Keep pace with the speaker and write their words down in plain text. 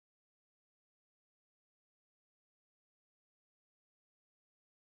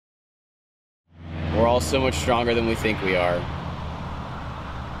We're all so much stronger than we think we are.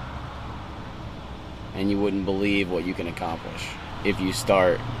 And you wouldn't believe what you can accomplish if you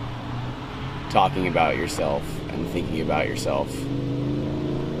start talking about yourself and thinking about yourself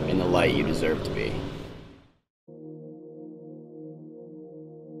in the light you deserve to be.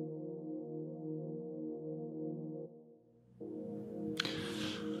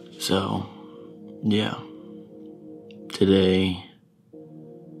 So, yeah, today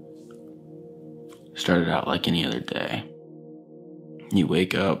started out like any other day. You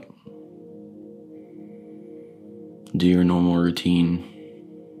wake up, do your normal routine,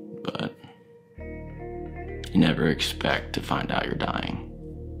 but you never expect to find out you're dying.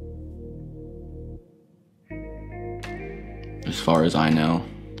 As far as I know,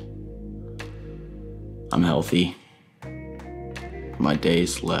 I'm healthy. My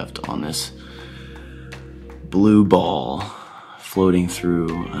days left on this blue ball floating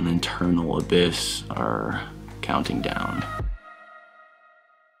through an eternal abyss are counting down.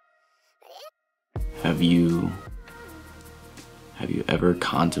 Have you ever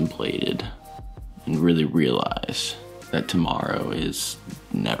contemplated and really realized that tomorrow is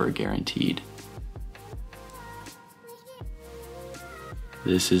never guaranteed?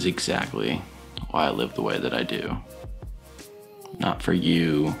 This is exactly why I live the way that I do. Not for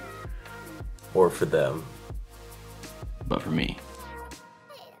you or for them, but for me.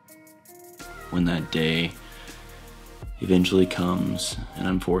 When that day eventually comes and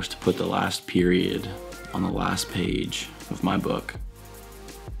I'm forced to put the last period on the last page of my book,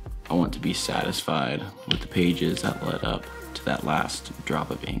 I want to be satisfied with the pages that led up to that last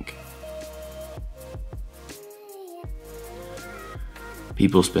drop of ink.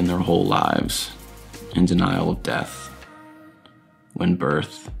 People spend their whole lives in denial of death, when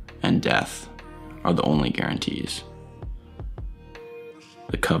birth and death are the only guarantees.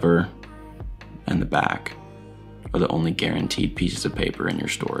 The cover and the back are the only guaranteed pieces of paper in your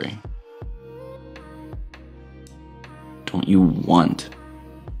story. Don't you want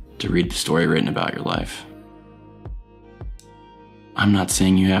to read the story written about your life? I'm not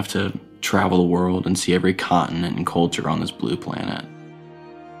saying you have to travel the world and see every continent and culture on this blue planet.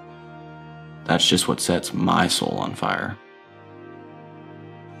 That's just what sets my soul on fire.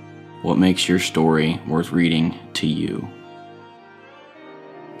 What makes your story worth reading to you?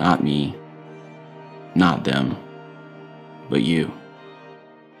 Not me, not them, but you.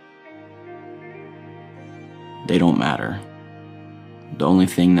 They don't matter. The only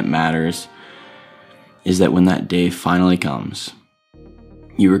thing that matters is that when that day finally comes,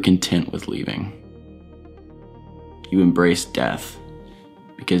 you were content with leaving. You embraced death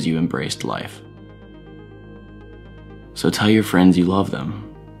because you embraced life. So tell your friends you love them.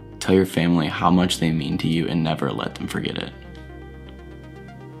 Tell your family how much they mean to you and never let them forget it.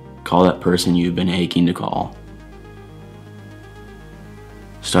 Call that person you've been aching to call.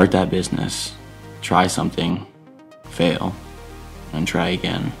 Start that business. Try something. Fail. And try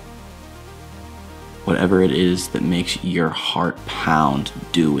again. Whatever it is that makes your heart pound,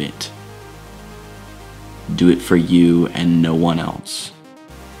 do it. Do it for you and no one else.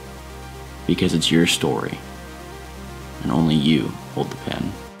 Because it's your story. And only you hold the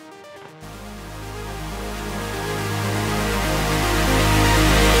pen.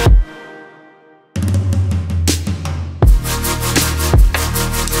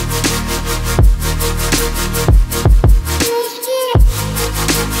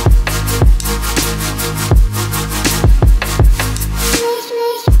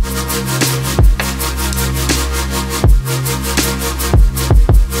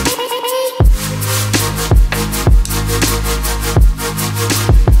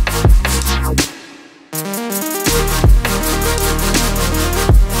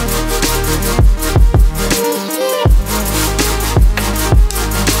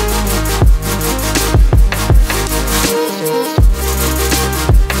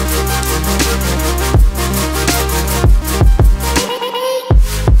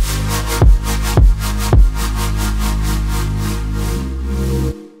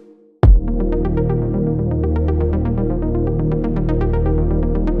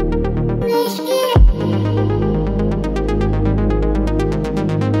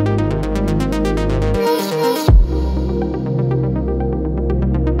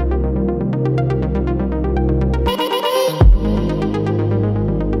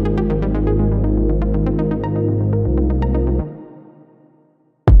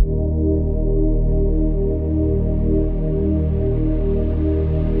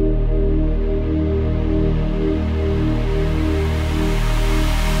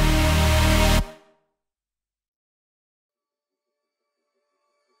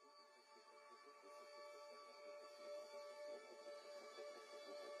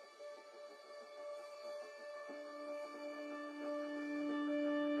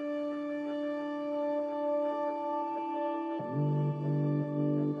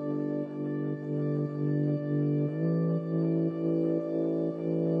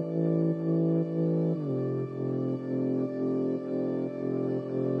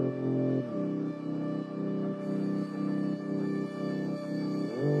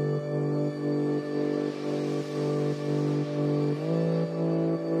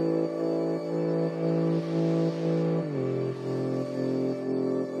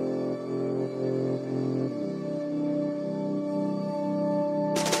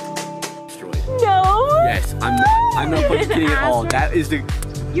 Yes, I'm not fucking kidding at all. That is the.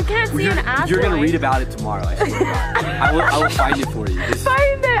 You can't see an asteroid. You're gonna read about it tomorrow. I swear to God. I will find it for you.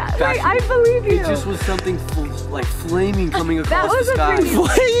 Find it. Wait, I believe you. It just was something like flaming coming across was the sky. a pretty-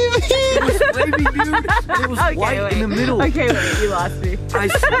 It was flaming, dude. And it was white in the middle. Okay, wait, you lost me. I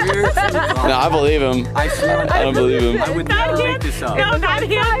swear to God. No, I believe him. I swear. I don't believe him. I would never make this up. No, not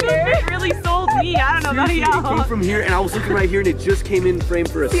him. It really sold me. I don't know about Seriously, it came y'all. from here, and I was looking right here, and it just came in frame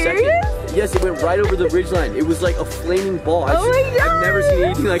for a Serious? second. Yes, it went right over the ridgeline. It was like a flaming ball. Oh my God. I've never seen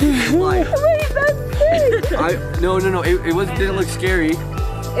anything like this in my life. Wait, that's sick. No. It wasn't. Didn't look scary.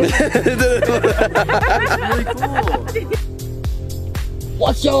 It's really cool.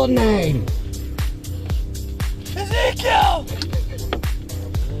 What's your name? Ezekiel!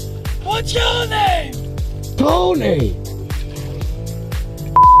 What's your name? Tony.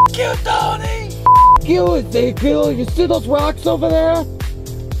 You, Tony! You, Ezekiel. You see those rocks over there?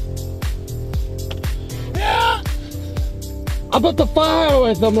 Yeah? I put the fire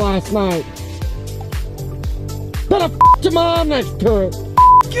with them last night. Then I f***ed your mom next to it.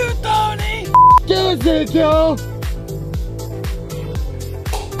 You, Tony! You, Ezekiel.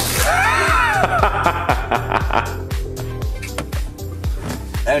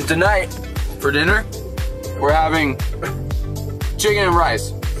 And tonight, for dinner, we're having chicken and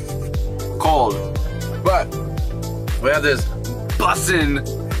rice. Cold. But we have this bussin'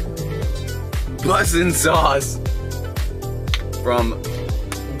 sauce from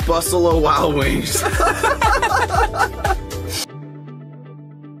Buffalo Wild Wings.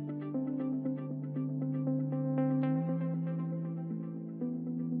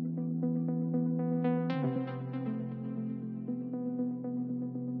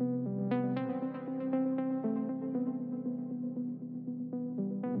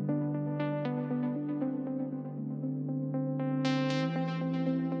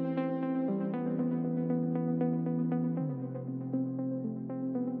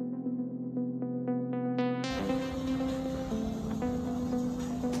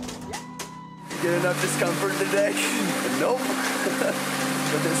 Get enough discomfort today? Nope.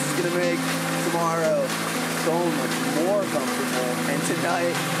 But this is gonna make tomorrow so much more comfortable, and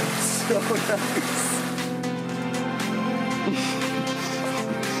tonight so nice.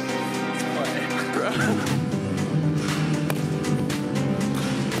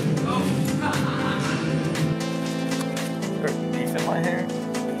 There's beef in my hair.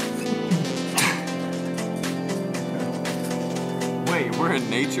 Wait, we're in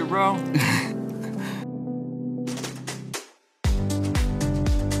nature, bro?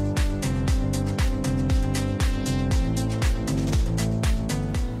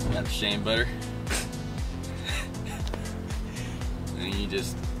 Got the shea butter. And you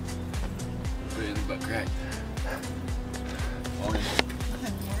just put it in the butt crack. Morning.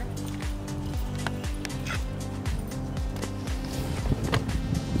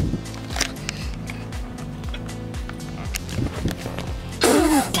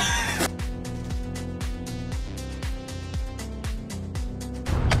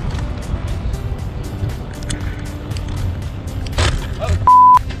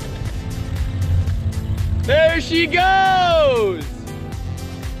 There she goes!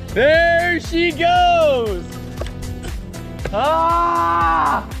 There she goes!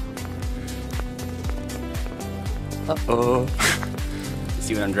 Ah! Uh-oh.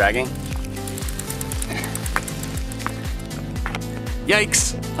 See what I'm dragging?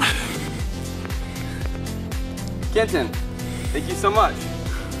 Yikes! Kenton, thank you so much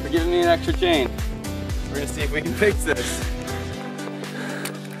for giving me an extra chain. We're gonna see if we can fix this.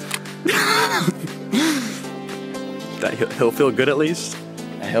 That he'll feel good at least?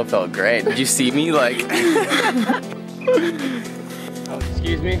 He'll feel great. Did you see me like? Oh,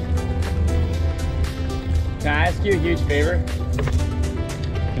 excuse me. Can I ask you a huge favor?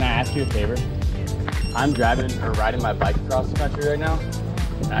 Can I ask you a favor? I'm driving or riding my bike across the country right now,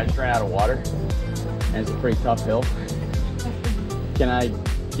 and I just ran out of water, and it's a pretty tough hill. Can I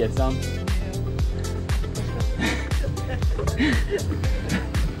get some?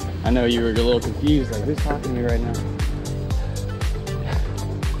 I know you were a little confused, like who's talking to me right now?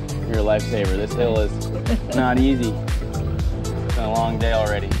 You're a lifesaver. This hill is not easy. a long day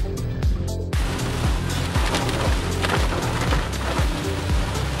already.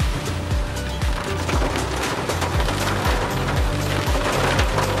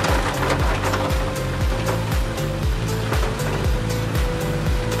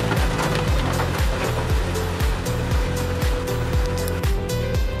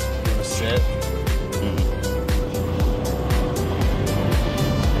 Sit.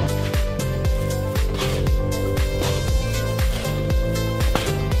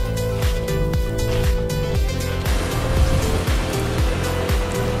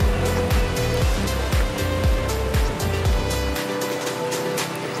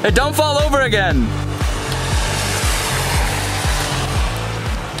 Hey, don't fall over again!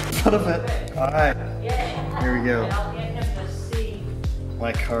 Son of it. All right. Here we go.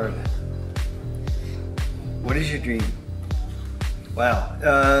 My card. What is your dream? Wow.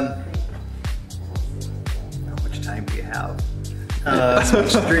 How much time do you have?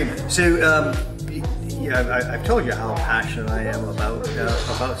 What's the dream? So, yeah, I've told you how passionate I am about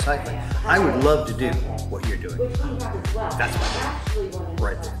cycling. I would love to do what you're doing. That's my dream.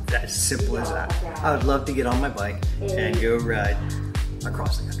 Right there. That's simple as that. I would love to get on my bike and go ride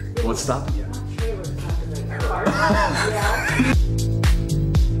across the country. What's stopping you?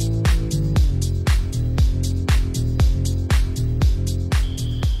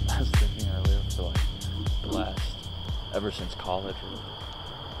 I was thinking earlier for like the last, ever since college,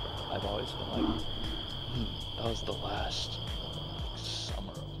 I've always been like, that was the last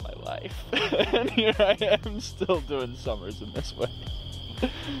summer of my life. And here I am still doing summers in this way.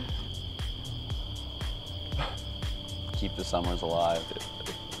 Keep the summers alive.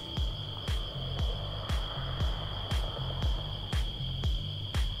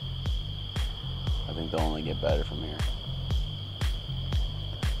 I think they'll only get better from here.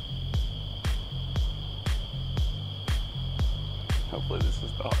 Hopefully this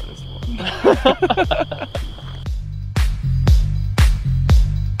is the hardest one.